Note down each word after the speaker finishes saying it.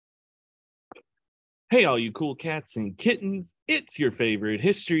Hey, all you cool cats and kittens, it's your favorite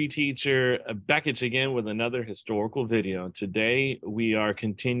history teacher back at you again with another historical video. Today, we are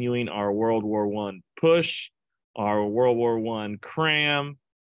continuing our World War One push, our World War One cram.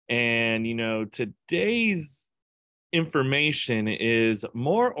 And, today's information is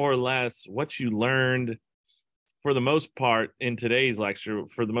more or less what you learned for the most part in today's lecture,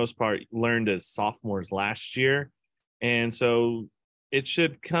 for the most part, learned as sophomores last year. And so it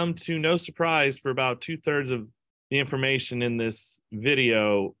should come to no surprise for about 2/3 of the information in this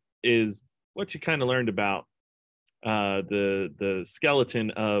video is what you kind of learned about the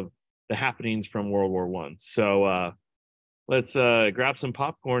skeleton of the happenings from World War One. So let's grab some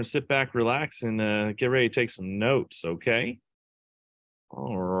popcorn, sit back, relax, and get ready to take some notes. Okay.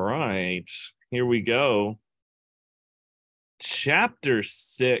 All right, here we go. Chapter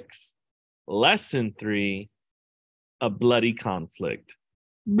 6, Lesson 3, a bloody conflict.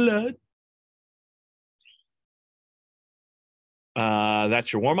 Blood.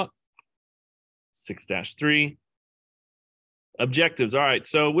 That's your warm-up. 6-3. Objectives. All right,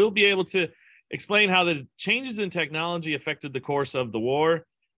 so we'll be able to explain how the changes in technology affected the course of the war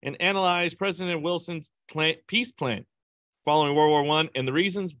and analyze President Wilson's peace plan following World War I and the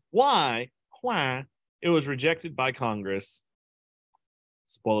reasons why it was rejected by Congress.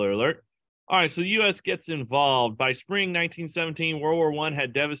 Spoiler alert. All right, so the U.S. gets involved. By spring 1917, World War I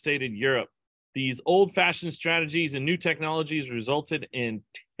had devastated Europe. These old-fashioned strategies and new technologies resulted in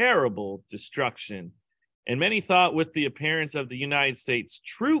terrible destruction. And many thought with the appearance of the United States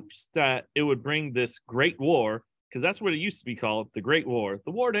troops that it would bring this Great War, because that's what it used to be called, the Great War.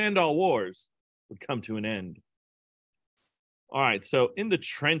 The war to end all wars would come to an end. All right, so in the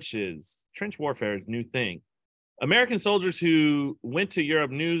trenches, trench warfare is a new thing. American soldiers who went to Europe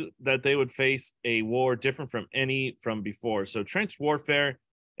knew that they would face a war different from before. So trench warfare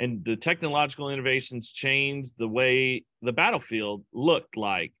and the technological innovations changed the way the battlefield looked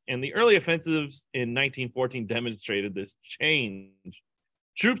like. And the early offensives in 1914 demonstrated this change.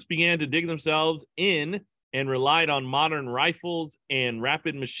 Troops began to dig themselves in and relied on modern rifles and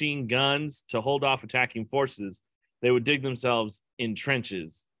rapid machine guns to hold off attacking forces. They would dig themselves in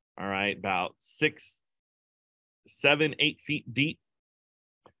trenches, all right, about 6, 7, 8 feet deep.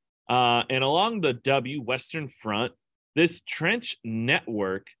 And along the Western Front, this trench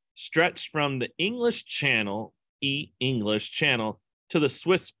network stretched from the English Channel, English Channel, to the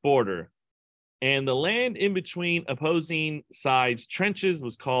Swiss border. And the land in between opposing sides' trenches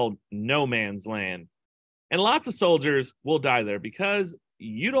was called no man's land. And lots of soldiers will die there because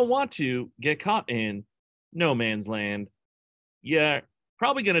you don't want to get caught in no man's land. You're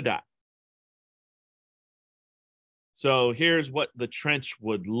probably going to die. So here's what the trench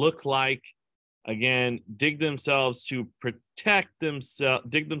would look like. Again, dig themselves to protect themselves,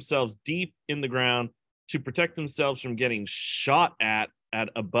 dig themselves deep in the ground to protect themselves from getting shot at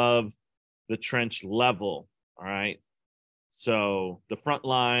above the trench level. All right. So the front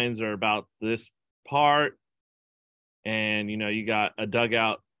lines are about this part. And, you got a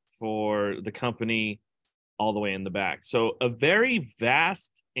dugout for the company all the way in the back. So a very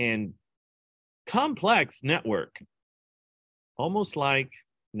vast and complex network. Almost like,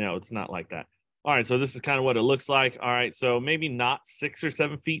 no, it's not like that. All right, so this is kind of what it looks like. All right, so maybe not 6 or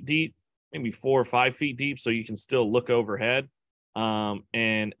 7 feet deep, maybe 4 or 5 feet deep, so you can still look overhead.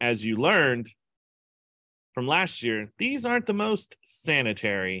 And as you learned from last year, these aren't the most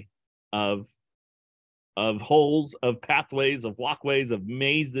sanitary of holes, of pathways, of walkways, of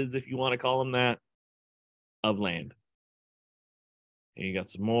mazes, if you want to call them that, of land. And you got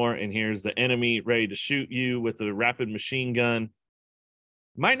some more, and here's the enemy ready to shoot you with a rapid machine gun.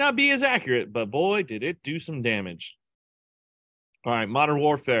 Might not be as accurate, but boy, did it do some damage. All right, modern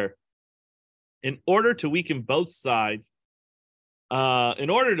warfare. In order to weaken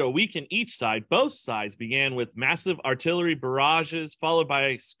each side, both sides began with massive artillery barrages, followed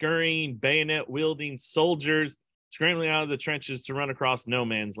by scurrying, bayonet-wielding soldiers scrambling out of the trenches to run across no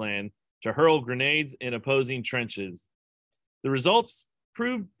man's land to hurl grenades in opposing trenches. The results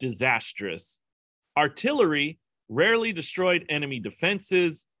proved disastrous. Artillery rarely destroyed enemy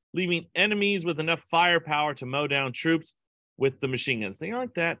defenses, leaving enemies with enough firepower to mow down troops with the machine guns. They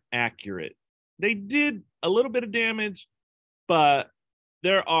aren't that accurate. They did a little bit of damage, but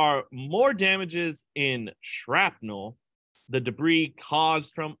there are more damages in shrapnel, the debris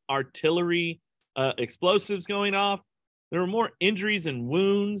caused from artillery explosives going off. There were more injuries and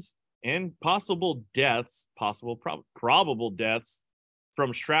wounds and possible deaths, probable deaths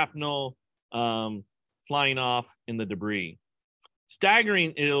from shrapnel flying off in the debris.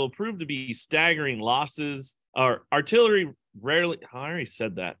 It'll prove to be staggering losses. Or artillery rarely, I already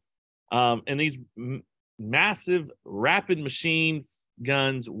said that. And these massive rapid machine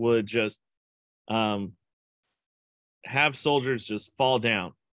guns would just have soldiers just fall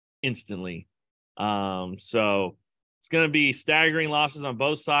down instantly. So it's going to be staggering losses on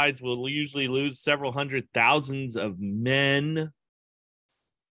both sides. We'll usually lose several hundred thousands of men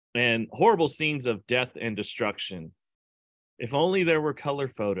and horrible scenes of death and destruction. If only there were color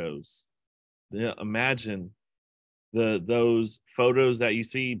photos. Yeah, imagine those photos that you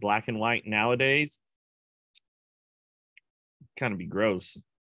see black and white nowadays. Kind of be gross.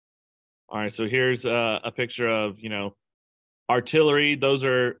 All right, so here's a picture of, artillery. Those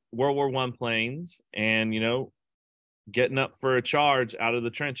are World War I planes, and, getting up for a charge out of the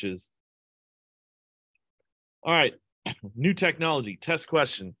trenches. All right, new technology, test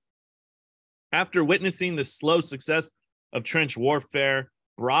question. After witnessing the slow success of trench warfare,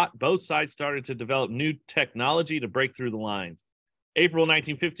 both sides started to develop new technology to break through the lines. April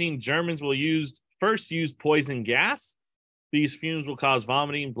 1915, Germans will first use poison gas. These fumes will cause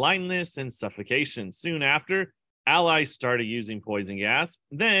vomiting, blindness, and suffocation. Soon after, Allies started using poison gas.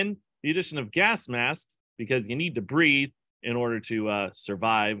 Then the addition of gas masks, because you need to breathe in order to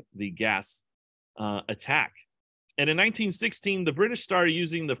survive the gas attack. And in 1916, the British started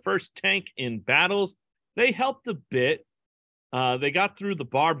using the first tank in battles. They helped a bit. They got through the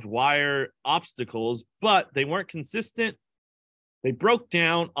barbed wire obstacles, but they weren't consistent. They broke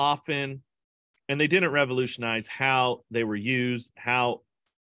down often, and they didn't revolutionize how they were used, how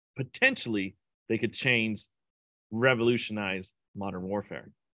potentially they could revolutionize modern warfare.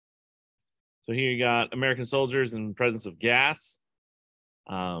 So here you got American soldiers in the presence of gas.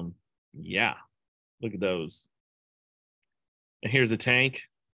 Yeah, look at those. And here's a tank.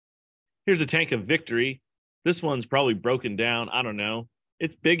 Here's a tank of victory. This one's probably broken down. I don't know.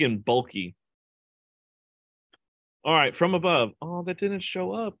 It's big and bulky. All right, from above. Oh, that didn't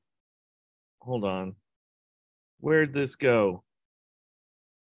show up. Hold on. Where'd this go?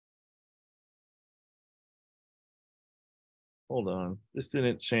 Hold on. This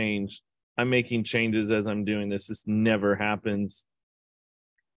didn't change. I'm making changes as I'm doing this. This never happens.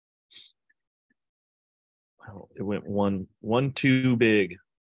 Oh, it went one too big.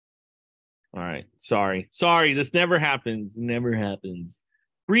 All right. Sorry. This never happens. Never happens.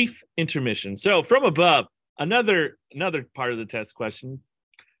 Brief intermission. So from above, another part of the test question.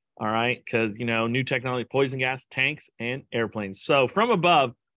 All right. Because, new technology, poison gas, tanks, and airplanes. So from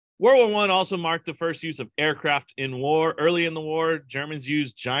above, World War I also marked the first use of aircraft in war. Early in the war, Germans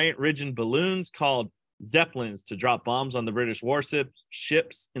used giant rigid balloons called Zeppelins to drop bombs on the British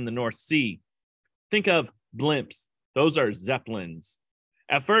warships in the North Sea. Think of blimps. Those are Zeppelins.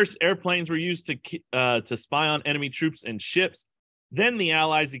 At first, airplanes were used to spy on enemy troops and ships. Then the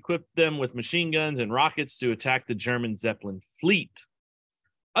Allies equipped them with machine guns and rockets to attack the German Zeppelin fleet.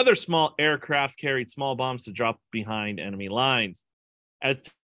 Other small aircraft carried small bombs to drop behind enemy lines. As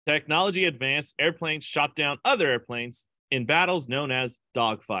technology advanced, airplanes shot down other airplanes in battles known as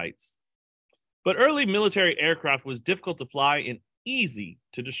dogfights. But early military aircraft was difficult to fly and easy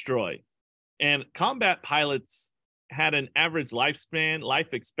to destroy. And combat pilots had an average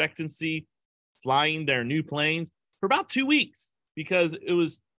life expectancy, flying their new planes for about 2 weeks because it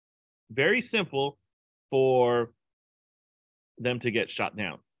was very simple for them to get shot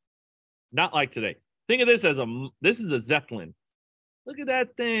down. Not like today. Think of this as this is a Zeppelin. Look at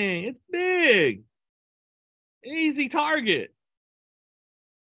that thing. It's big. Easy target.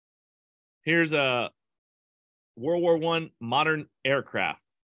 Here's a World War I modern aircraft.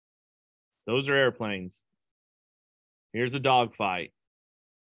 Those are airplanes. Here's a dogfight.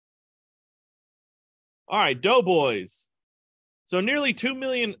 All right, doughboys. So nearly 2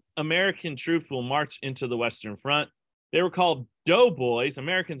 million American troops will march into the Western Front. They were called doughboys.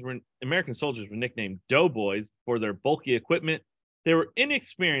 American soldiers were nicknamed doughboys for their bulky equipment. They were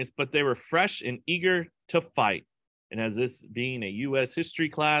inexperienced, but they were fresh and eager to fight. And as this being a U.S. history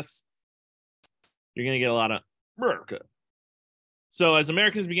class, you're going to get a lot of America. So as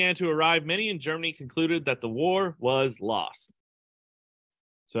Americans began to arrive, many in Germany concluded that the war was lost.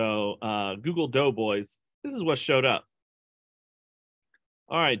 So Google doughboys. This is what showed up.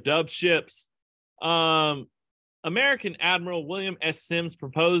 All right, dub ships. American Admiral William S. Sims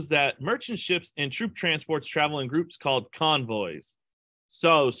proposed that merchant ships and troop transports travel in groups called convoys.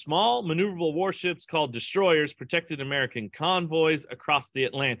 So small maneuverable warships called destroyers protected American convoys across the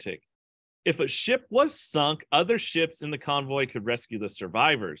Atlantic. If a ship was sunk, other ships in the convoy could rescue the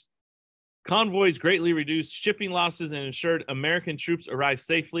survivors. Convoys greatly reduced shipping losses and ensured American troops arrived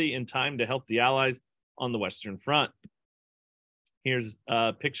safely in time to help the Allies on the Western Front. Here's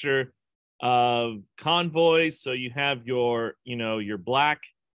a picture of convoys. So you have your black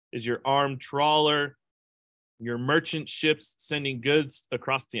is your armed trawler, your merchant ships sending goods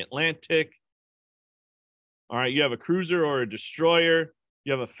across the Atlantic. All right, you have a cruiser or a destroyer.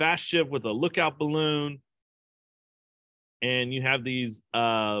 You have a fast ship with a lookout balloon. And you have these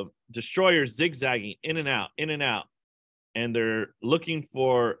destroyers zigzagging in and out, in and out. And they're looking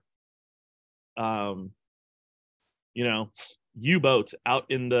for, U-boats out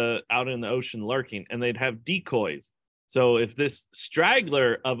in the ocean lurking, and they'd have decoys. So if this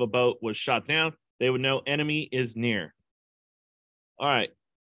straggler of a boat was shot down, they would know enemy is near. All right,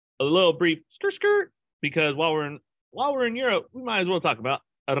 a little brief skirt, because while we're in Europe, we might as well talk about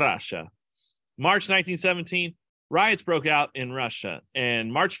Russia. March 1917, riots broke out in Russia,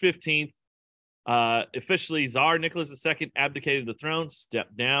 and March 15th, officially Tsar Nicholas II abdicated the throne,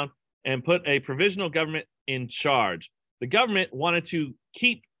 stepped down, and put a provisional government in charge. The government wanted to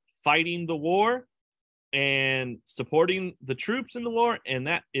keep fighting the war and supporting the troops in the war, and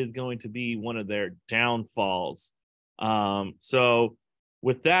that is going to be one of their downfalls. So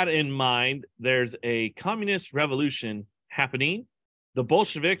with that in mind, there's a communist revolution happening. The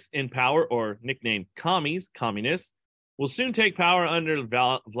Bolsheviks in power, or nicknamed communists, will soon take power under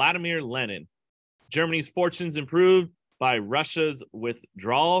Vladimir Lenin. Germany's fortunes improved by Russia's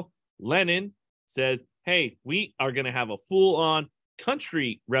withdrawal. Lenin says, hey, we are going to have a full-on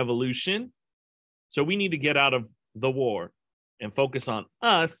country revolution, so we need to get out of the war and focus on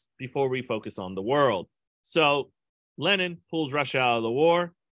us before we focus on the world. So Lenin pulls Russia out of the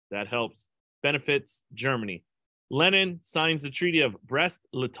war. That helps, benefits Germany. Lenin signs the Treaty of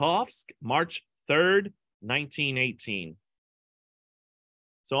Brest-Litovsk, March 3rd, 1918.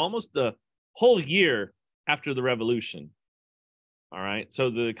 So almost the whole year after the revolution. All right. So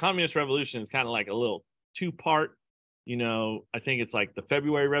the communist revolution is kind of like a little two-part. I think it's like the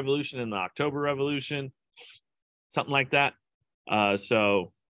February Revolution and the October Revolution, something like that.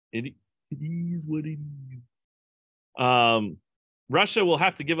 So it is what it is. Russia will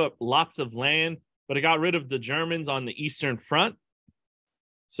have to give up lots of land, but it got rid of the Germans on the Eastern Front.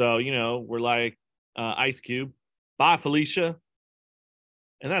 So, we're like Ice Cube. Bye, Felicia.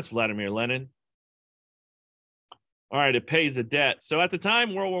 And that's Vladimir Lenin. All right, it pays a debt. So at the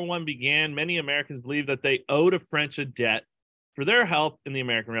time World War I began, many Americans believed that they owed the French a debt for their help in the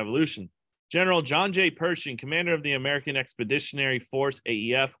American Revolution. General John J. Pershing, commander of the American Expeditionary Force,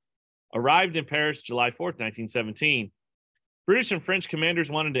 AEF, arrived in Paris July 4th, 1917. British and French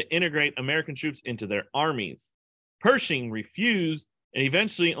commanders wanted to integrate American troops into their armies. Pershing refused, and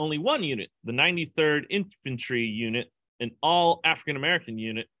eventually only one unit, the 93rd Infantry Unit, an all African-American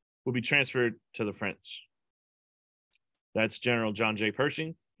unit, will be transferred to the French. That's General John J.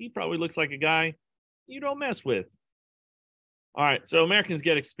 Pershing. He probably looks like a guy you don't mess with. All right, so Americans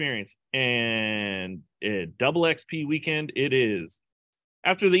get experience, and a double XP weekend it is.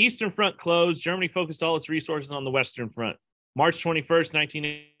 After the Eastern Front closed, Germany focused all its resources on the Western Front. March 21st,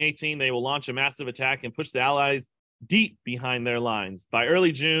 1918, they will launch a massive attack and push the Allies deep behind their lines. By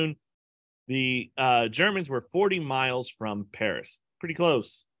early June, the Germans were 40 miles from Paris. Pretty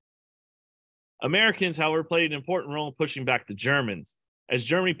close. Americans, however, played an important role in pushing back the Germans. As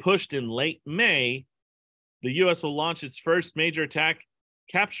Germany pushed in late May, the U.S. will launch its first major attack,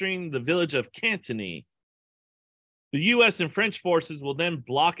 capturing the village of Cantigny. The U.S. and French forces will then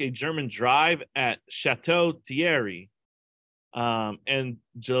block a German drive at Chateau Thierry. And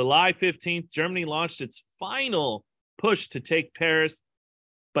July 15th, Germany launched its final push to take Paris,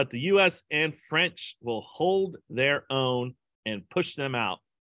 but the U.S. and French will hold their own and push them out.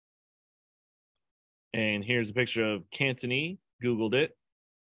 And here's a picture of Cantigny. Googled it.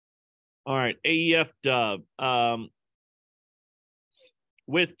 All right, AEF dub.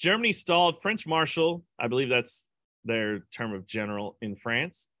 With Germany stalled, French Marshal, I believe that's their term of general in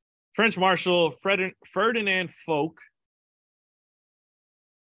France, French Marshal Ferdinand Foch,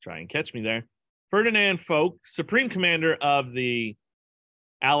 try and catch me there, Ferdinand Foch, Supreme Commander of the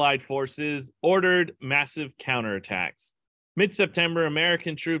Allied forces, ordered massive counterattacks. Mid-September,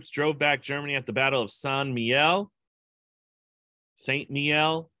 American troops drove back Germany at the Battle of Saint-Mihiel,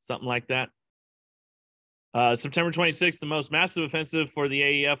 something like that. September 26th, the most massive offensive for the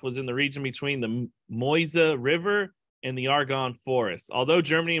AEF was in the region between the Meuse River and the Argonne Forest. Although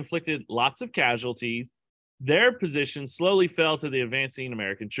Germany inflicted lots of casualties, their position slowly fell to the advancing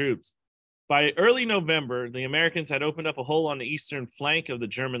American troops. By early November, the Americans had opened up a hole on the eastern flank of the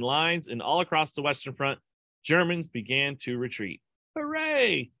German lines, and all across the Western Front, Germans began to retreat.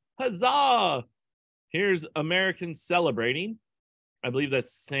 Hooray! Huzzah! Here's Americans celebrating. I believe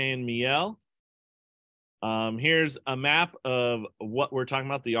that's Saint-Mihiel. Here's a map of what we're talking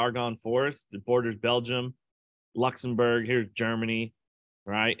about, the Argonne Forest. It borders Belgium, Luxembourg. Here's Germany.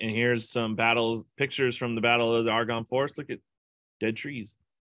 right? And here's some battles, pictures from the Battle of the Argonne Forest. Look at dead trees.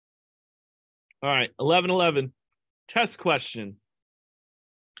 All right, 11-11. Test question.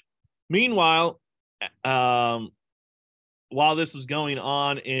 Meanwhile, while this was going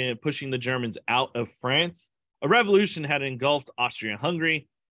on in pushing the Germans out of France, a revolution had engulfed Austria-Hungary.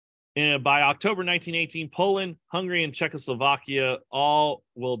 And by October 1918, Poland, Hungary, and Czechoslovakia all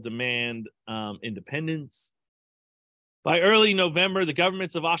will demand independence. By early November, the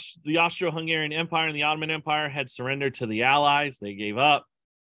governments of the Austro-Hungarian Empire and the Ottoman Empire had surrendered to the Allies. They gave up.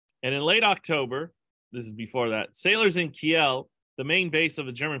 And in late October, this is before that, sailors in Kiel, the main base of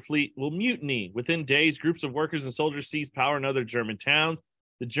the German fleet, will mutiny. Within days, groups of workers and soldiers seized power in other German towns.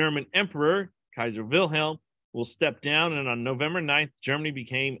 The German emperor, Kaiser Wilhelm, will step down, and on November 9th, Germany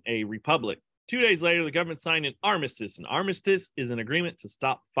became a republic. 2 days later, the government signed an armistice. An armistice is an agreement to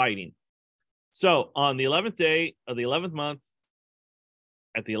stop fighting. So on the 11th day of the 11th month,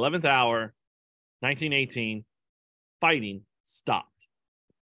 at the 11th hour, 1918, fighting stopped.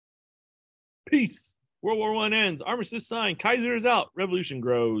 Peace. World War I ends. Armistice signed. Kaiser is out. Revolution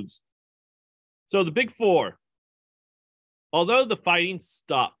grows. So the big four. Although the fighting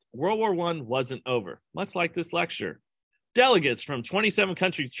stopped, World War I wasn't over, much like this lecture. Delegates from 27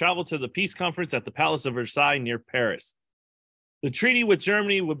 countries traveled to the peace conference at the Palace of Versailles near Paris. The treaty with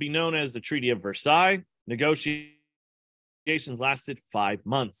Germany would be known as the Treaty of Versailles. Negotiations lasted 5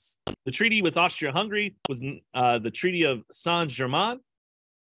 months. The treaty with Austria-Hungary was the Treaty of Saint-Germain.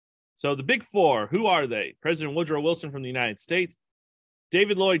 So the big four, who are they? President Woodrow Wilson from the United States,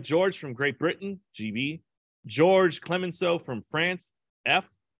 David Lloyd George from Great Britain, GB, George Clemenceau from France, F,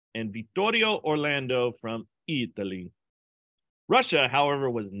 and Vittorio Orlando from Italy. Russia, however,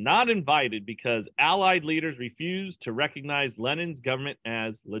 was not invited because Allied leaders refused to recognize Lenin's government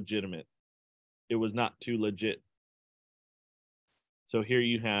as legitimate. It was not too legit. So here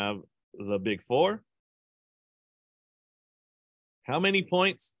you have the big four. How many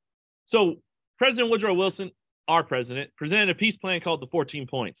points? So President Woodrow Wilson, our president, presented a peace plan called the 14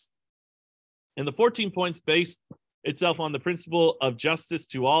 Points. And the 14 points based itself on the principle of justice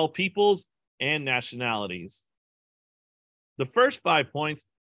to all peoples and nationalities. The first 5 points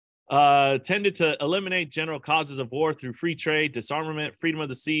tended to eliminate general causes of war through free trade, disarmament, freedom of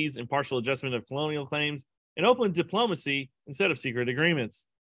the seas, impartial adjustment of colonial claims, and open diplomacy instead of secret agreements.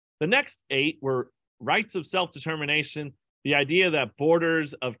 The next 8 were rights of self-determination, the idea that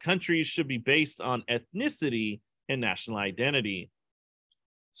borders of countries should be based on ethnicity and national identity.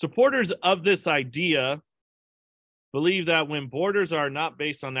 Supporters of this idea believe that when borders are not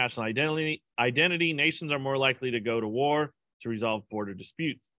based on national identity, nations are more likely to go to war to resolve border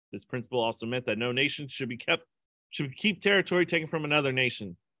disputes. This principle also meant that no nation should keep territory taken from another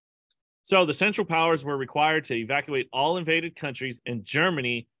nation. So the Central Powers were required to evacuate all invaded countries, and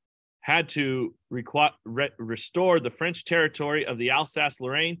Germany had to restore the French territory of the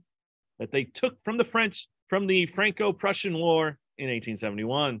Alsace-Lorraine that they took from the French from the Franco-Prussian War in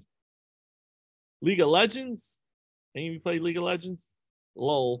 1871. League of Legends? Any of you play League of Legends?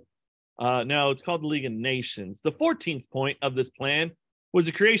 Lol. No, it's called the League of Nations. The 14th point of this plan was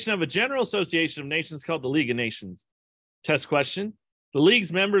the creation of a general association of nations called the League of Nations. Test question. The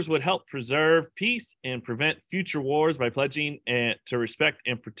League's members would help preserve peace and prevent future wars by pledging to respect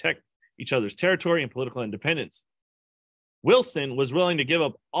and protect each other's territory and political independence. Wilson was willing to give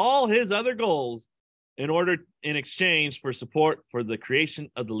up all his other goals in exchange for support for the creation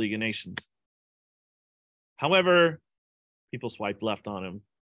of the League of Nations. However, people swiped left on him.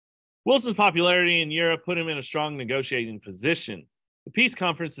 Wilson's popularity in Europe put him in a strong negotiating position. The peace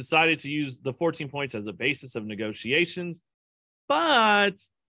conference decided to use the 14 points as a basis of negotiations, but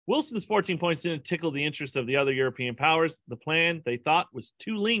Wilson's 14 points didn't tickle the interests of the other European powers. The plan, they thought, was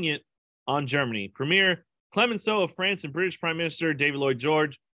too lenient on Germany. Premier Clemenceau of France and British Prime Minister David Lloyd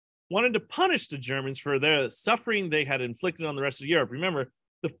George wanted to punish the Germans for the suffering they had inflicted on the rest of Europe. Remember,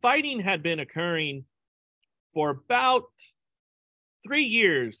 the fighting had been occurring for about 3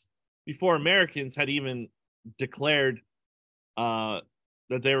 years before Americans had even declared that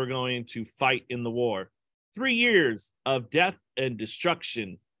they were going to fight in the war. 3 years of death and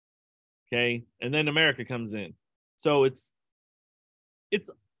destruction. Okay. And then America comes in. So it's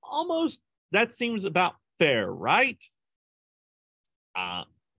almost, that seems about fair, right?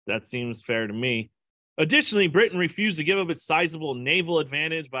 That seems fair to me. Additionally, Britain refused to give up its sizable naval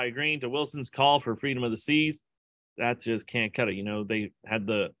advantage by agreeing to Wilson's call for freedom of the seas. That just can't cut it. You know, they had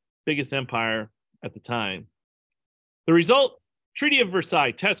the biggest empire at the time. The result, Treaty of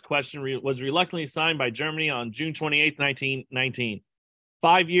Versailles. Test question was reluctantly signed by Germany on June 28, 1919.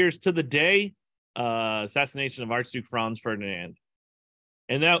 5 years to the day, assassination of Archduke Franz Ferdinand.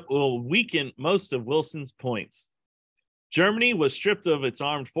 and that will weaken most of Wilson's points. Germany was stripped of its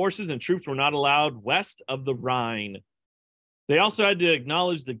armed forces, and troops were not allowed west of the Rhine. They also had to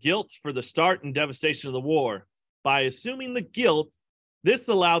acknowledge the guilt for the start and devastation of the war. By assuming the guilt, this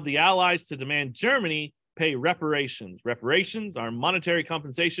allowed the Allies to demand Germany pay reparations. Reparations are monetary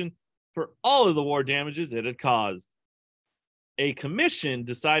compensation for all of the war damages it had caused. A commission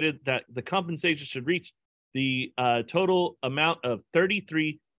decided that the compensation should reach the total amount of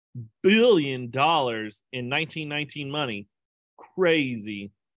 $33 billion in 1919 money.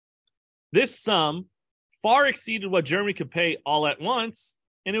 Crazy. This sum far exceeded what Germany could pay all at once,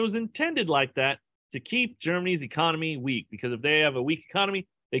 and it was intended like that to keep Germany's economy weak, because if they have a weak economy,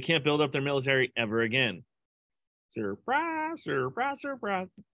 they can't build up their military ever again. Surprise, surprise, surprise.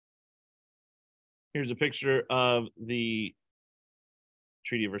 Here's a picture of the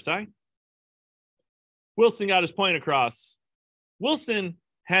Treaty of Versailles. Wilson got his point across. Wilson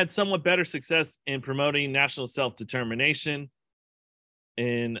had somewhat better success in promoting national self-determination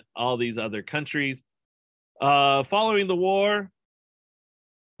in all these other countries. Following the war,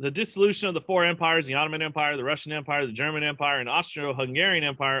 the dissolution of the four empires, the Ottoman Empire, the Russian Empire, the German Empire, and Austro-Hungarian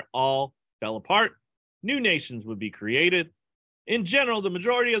Empire all fell apart. New nations would be created. In general, the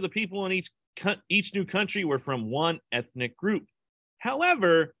majority of the people in each new country were from one ethnic group.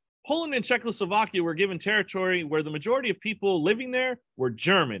 However, Poland and Czechoslovakia were given territory where the majority of people living there were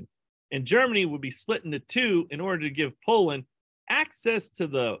German, and Germany would be split into two in order to give Poland access to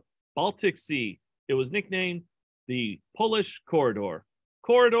the Baltic Sea. It was nicknamed the Polish Corridor.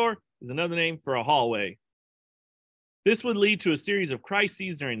 Corridor is another name for a hallway. This would lead to a series of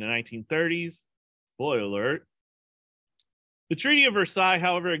crises during the 1930s. Spoiler alert. The Treaty of Versailles,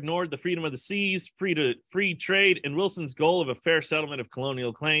 however, ignored the freedom of the seas, free trade, and Wilson's goal of a fair settlement of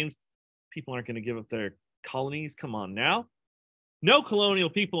colonial claims. People aren't going to give up their colonies. Come on now. No colonial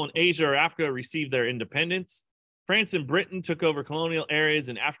people in Asia or Africa received their independence. France and Britain took over colonial areas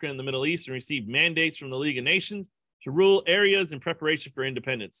in Africa and the Middle East and received mandates from the League of Nations to rule areas in preparation for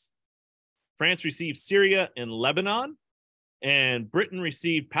independence. France received Syria and Lebanon, and Britain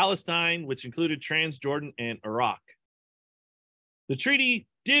received Palestine, which included Transjordan and Iraq. The treaty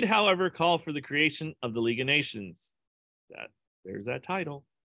did, however, call for the creation of the League of Nations. There's that title.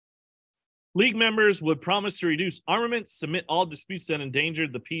 League members would promise to reduce armaments, submit all disputes that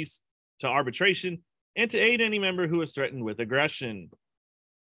endangered the peace to arbitration, and to aid any member who was threatened with aggression.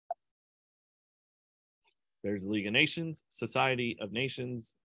 There's the League of Nations, Society of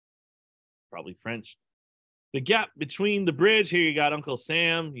Nations, probably French. The gap between the bridge, here you got Uncle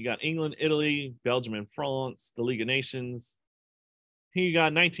Sam, you got England, Italy, Belgium, and France, the League of Nations. Here you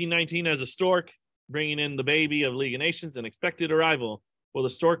got 1919 as a stork, bringing in the baby of League of Nations and expected arrival. Will the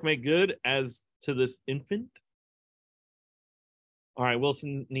stork make good as to this infant? All right,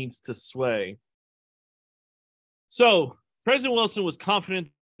 Wilson needs to sway. So, President Wilson was confident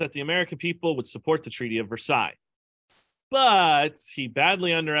that the American people would support the Treaty of Versailles, but he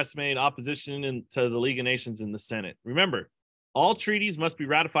badly underestimated opposition to the League of Nations in the Senate. Remember, all treaties must be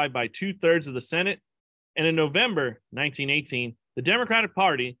ratified by 2/3 of the Senate, and in November 1918, the Democratic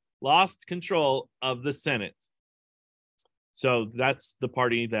Party lost control of the Senate. So that's the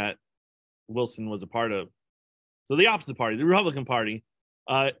party that Wilson was a part of. So the opposite party, the Republican Party,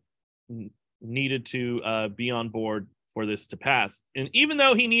 needed to be on board for this to pass. And even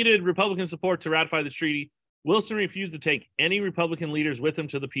though he needed Republican support to ratify the treaty, Wilson refused to take any Republican leaders with him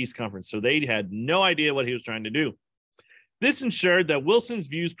to the peace conference. So they had no idea what he was trying to do. This ensured that Wilson's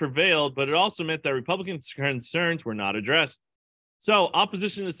views prevailed, but it also meant that Republican concerns were not addressed. So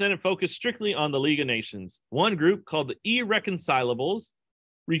opposition in the Senate focused strictly on the League of Nations. One group, called the Irreconcilables,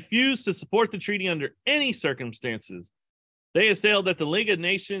 refused to support the treaty under any circumstances. They assailed that the League of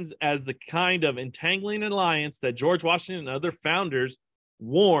Nations as the kind of entangling alliance that George Washington and other founders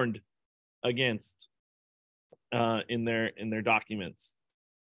warned against in their documents.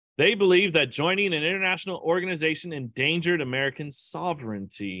 They believed that joining an international organization endangered American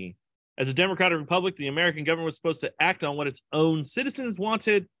sovereignty. As a democratic republic, the American government was supposed to act on what its own citizens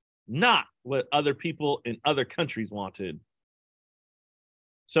wanted, not what other people in other countries wanted.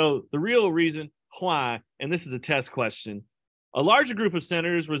 So the real reason why, and this is a test question, a larger group of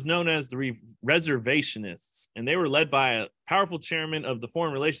senators was known as the reservationists, and they were led by a powerful chairman of the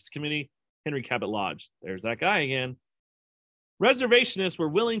Foreign Relations Committee, Henry Cabot Lodge. There's that guy again. Reservationists were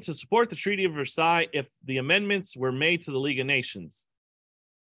willing to support the Treaty of Versailles if the amendments were made to the League of Nations.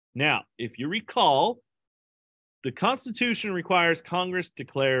 Now, if you recall, the Constitution requires Congress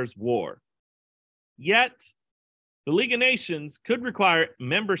declares war. Yet, the League of Nations could require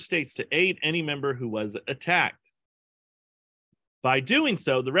member states to aid any member who was attacked. By doing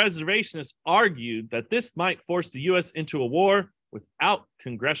so, the reservationists argued that this might force the U.S. into a war without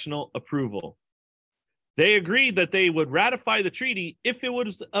congressional approval. They agreed that they would ratify the treaty if it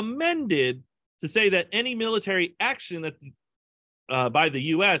was amended to say that any military action that by the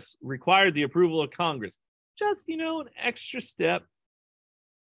U.S. required the approval of Congress. Just, an extra step.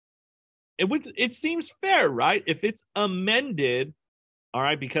 It seems fair, right? If it's amended, all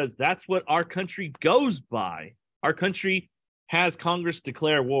right, because that's what our country goes by. Our country has Congress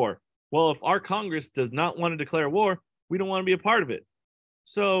declare war. Well, if our Congress does not want to declare war, we don't want to be a part of it.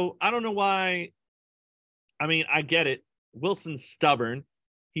 So I don't know why. I mean, I get it. Wilson's stubborn.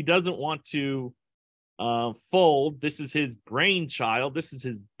 He doesn't want to fold. This is his brainchild. This is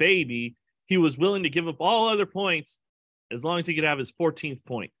his baby. He was willing to give up all other points as long as he could have his 14th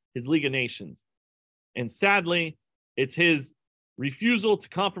point, his League of Nations. And sadly, it's his refusal to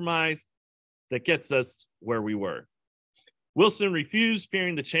compromise that gets us where we were. Wilson refused,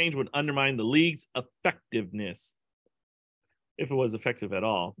 fearing the change would undermine the League's effectiveness, if it was effective at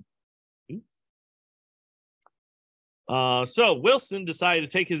all. So Wilson decided to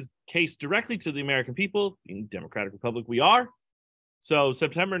take his case directly to the American people, in Democratic Republic we are. So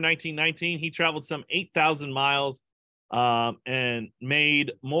September 1919, he traveled some 8,000 miles and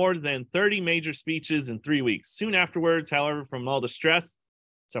made more than 30 major speeches in 3 weeks. Soon afterwards, however, from all the stress,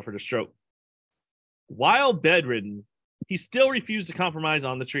 suffered a stroke. While bedridden, he still refused to compromise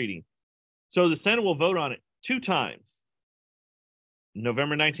on the treaty. So the Senate will vote on it 2 times.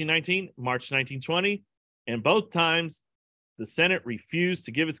 November 1919, March 1920, and both times the Senate refused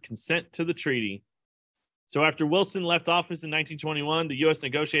to give its consent to the treaty. So after Wilson left office in 1921, the U.S.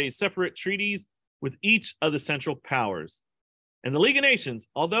 negotiated separate treaties with each of the Central Powers. And the League of Nations,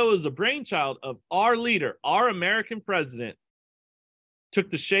 although it was a brainchild of our leader, our American president, took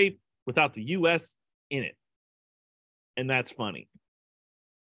the shape without the U.S. in it. And that's funny.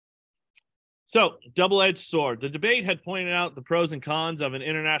 So, double-edged sword. The debate had pointed out the pros and cons of an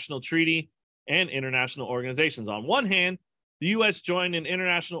international treaty and international organizations. On one hand, the U.S. joined an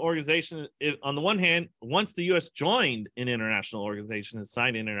international organization. On the one hand, once the U.S. joined an international organization and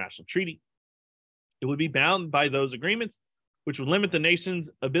signed an international treaty, it would be bound by those agreements, which would limit the nation's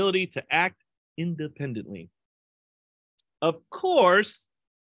ability to act independently. Of course,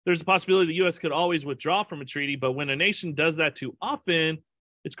 there's a possibility the U.S. could always withdraw from a treaty, but when a nation does that too often,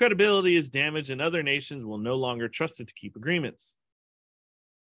 its credibility is damaged and other nations will no longer trust it to keep agreements.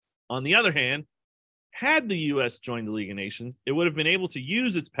 On the other hand, had the U.S. joined the League of Nations, it would have been able to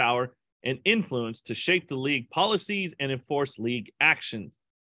use its power and influence to shape the League policies and enforce League actions.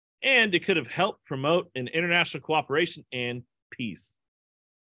 And it could have helped promote an international cooperation and peace.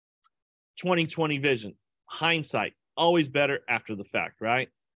 2020 vision, hindsight, always better after the fact, right?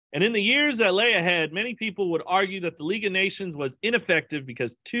 And in the years that lay ahead, many people would argue that the League of Nations was ineffective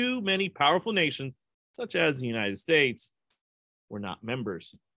because too many powerful nations, such as the United States, were not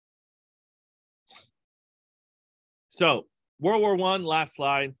members. So, World War I, last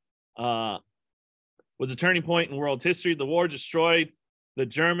slide, was a turning point in world history. The war destroyed the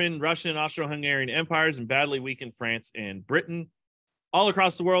German, Russian, and Austro-Hungarian empires and badly weakened France and Britain. All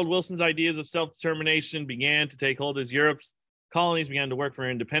across the world, Wilson's ideas of self-determination began to take hold as Europe's colonies began to work for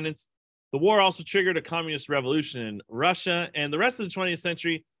independence. The war also triggered a communist revolution in Russia, and the rest of the 20th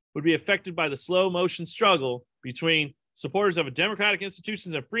century would be affected by the slow-motion struggle between supporters of democratic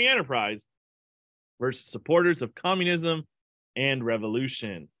institutions and free enterprise versus supporters of communism and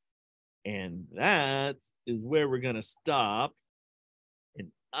revolution. And that is where we're going to stop. And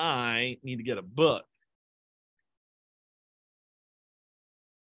I need to get a book.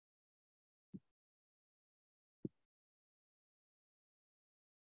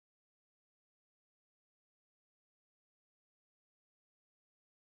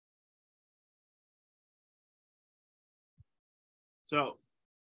 So,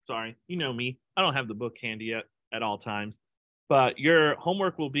 sorry, you know me. I don't have the book handy yet at all times. But your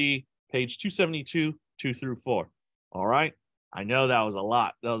homework will be page 272, 2 through 4. All right? I know that was a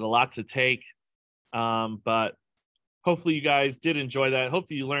lot. That was a lot to take. But hopefully you guys did enjoy that.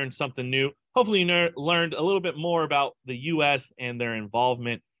 Hopefully you learned something new. Hopefully you learned a little bit more about the U.S. and their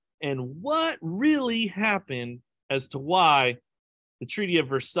involvement and what really happened as to why the Treaty of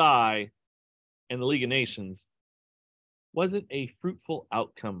Versailles and the League of Nations wasn't a fruitful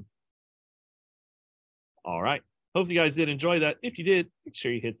outcome. All right. Hopefully you guys did enjoy that. If you did, make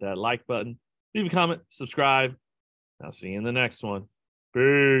sure you hit that like button, leave a comment, subscribe. I'll see you in the next one.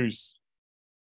 Peace.